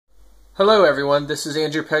Hello everyone, this is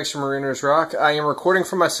Andrew Peggs from Marooners Rock. I am recording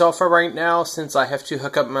from my cell phone right now since I have to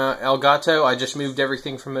hook up my Elgato. I just moved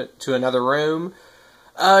everything from it to another room.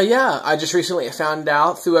 I just recently found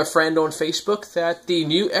out through a friend on Facebook that the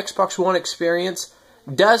new Xbox One experience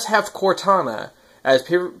does have Cortana. As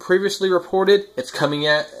previously reported, it's coming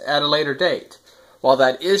at a later date. While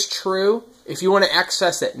that is true, if you want to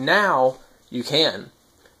access it now, you can.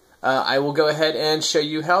 I will go ahead and show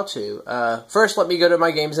you how to. First, let me go to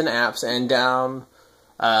my games and apps and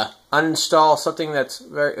uninstall something that's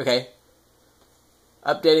very... Okay.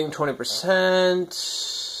 Updating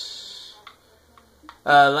 20%.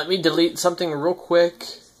 Let me delete something real quick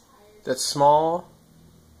that's small.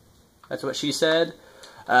 That's what she said.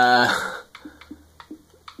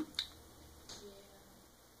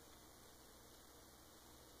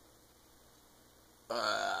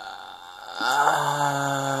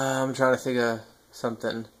 I'm trying to think of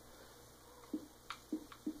something.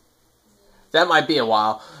 That might be a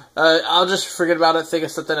while. I'll just forget about it, think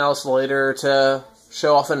of something else later to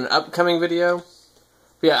show off in an upcoming video.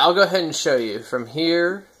 But yeah, I'll go ahead and show you. From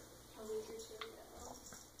here,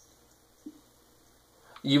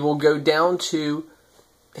 you will go down to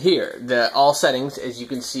here, the all settings, as you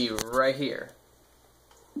can see right here.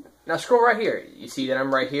 Now scroll right here. You see that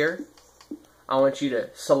I'm right here? I want you to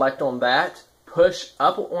select on that. Push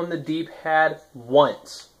up on the D-pad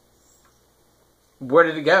once. Where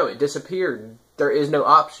did it go? It disappeared. There is no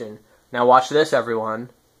option. Now watch this,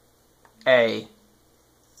 everyone. A.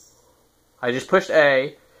 I just pushed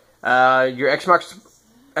A. Your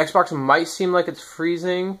Xbox might seem like it's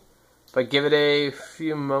freezing, but give it a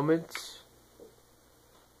few moments.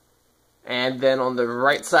 And then on the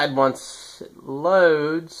right side, once it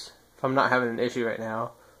loads, if I'm not having an issue right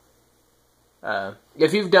now,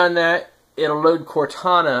 if you've done that, it'll load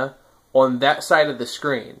Cortana on that side of the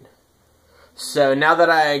screen. So now that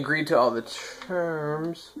I agreed to all the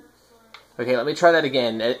terms... Okay, let me try that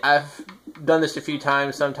again. I've done this a few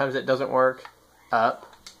times. Sometimes it doesn't work.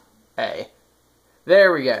 Up. A.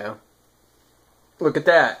 There we go. Look at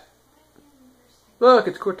that. Look,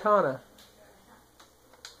 it's Cortana.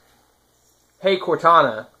 Hey,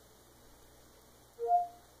 Cortana.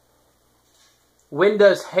 When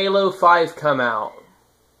does Halo 5 come out?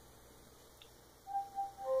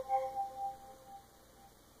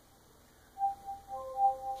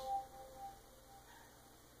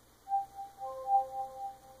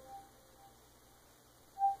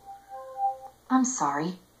 I'm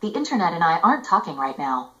sorry. The internet and I aren't talking right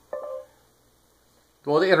now.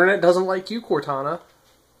 Well, the internet doesn't like you, Cortana.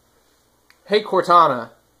 Hey,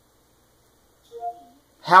 Cortana.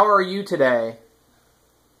 How are you today?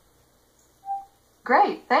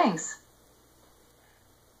 Great, thanks.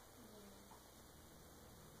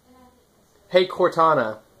 Hey,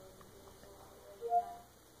 Cortana.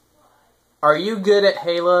 Are you good at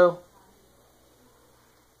Halo?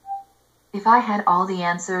 If I had all the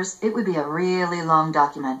answers, it would be a really long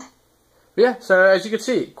document. Yeah, so as you can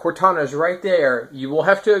see, Cortana is right there. You will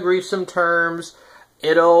have to agree to some terms.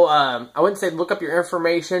 It'll, I wouldn't say look up your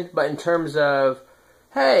information, but in terms of,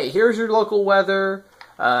 hey, here's your local weather.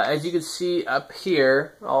 As you can see up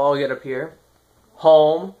here, I'll get up here,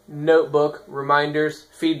 home, notebook, reminders,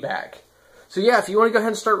 feedback. So yeah, if you want to go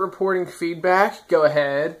ahead and start reporting feedback, go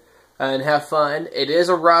ahead and have fun. It is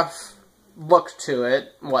a rough look to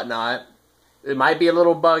it, whatnot. It might be a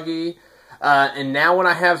little buggy. And now when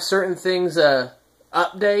I have certain things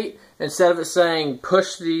update, instead of it saying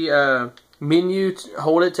push the menu,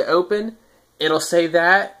 hold it to open, it'll say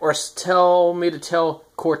that, or tell me to tell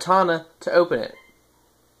Cortana to open it.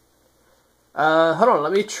 Hold on,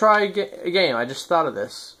 let me try a game. I just thought of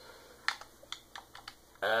this.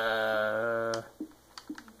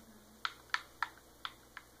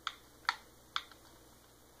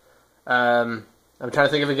 I'm trying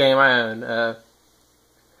to think of a game I own.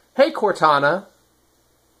 Hey, Cortana.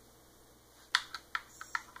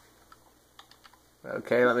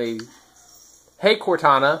 Okay, let me... Hey,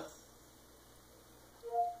 Cortana.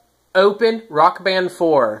 Open Rock Band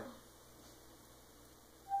 4.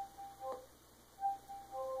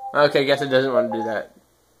 Okay, guess it doesn't want to do that.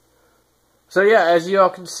 So yeah, as you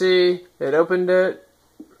all can see, it opened it.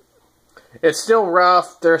 It's still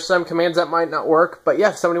rough. There are some commands that might not work. But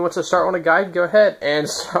yeah, if somebody wants to start on a guide, go ahead. And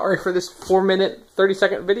sorry for this 4-minute,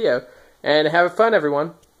 30-second video. And have fun,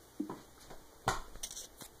 everyone.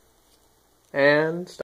 And stop.